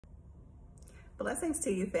Blessings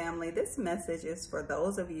to you, family. This message is for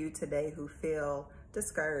those of you today who feel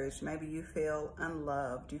discouraged. Maybe you feel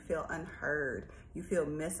unloved, you feel unheard, you feel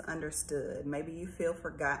misunderstood, maybe you feel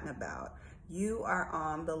forgotten about. You are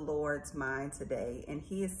on the Lord's mind today, and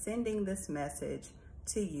He is sending this message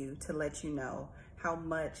to you to let you know how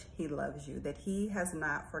much He loves you, that He has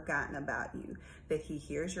not forgotten about you, that He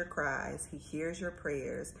hears your cries, He hears your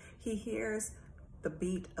prayers, He hears the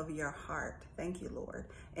beat of your heart. Thank you, Lord.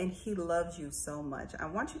 And He loves you so much. I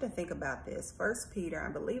want you to think about this. 1 Peter,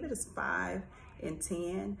 I believe it is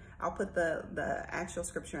 5:10. I'll put the actual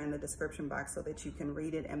scripture in the description box so that you can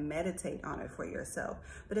read it and meditate on it for yourself.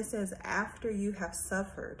 But it says, after you have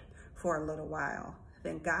suffered for a little while,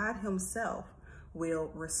 then God Himself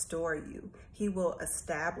will restore you. He will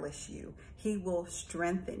establish you. He will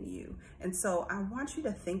strengthen you. And so I want you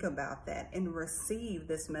to think about that and receive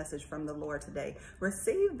this message from the Lord today.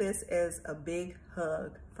 Receive this as a big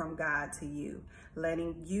hug from God to you,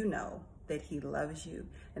 letting you know that He loves you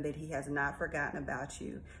and that He has not forgotten about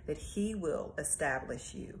you, that He will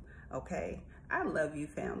establish you. Okay? I love you,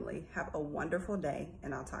 family. Have a wonderful day,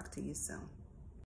 and I'll talk to you soon.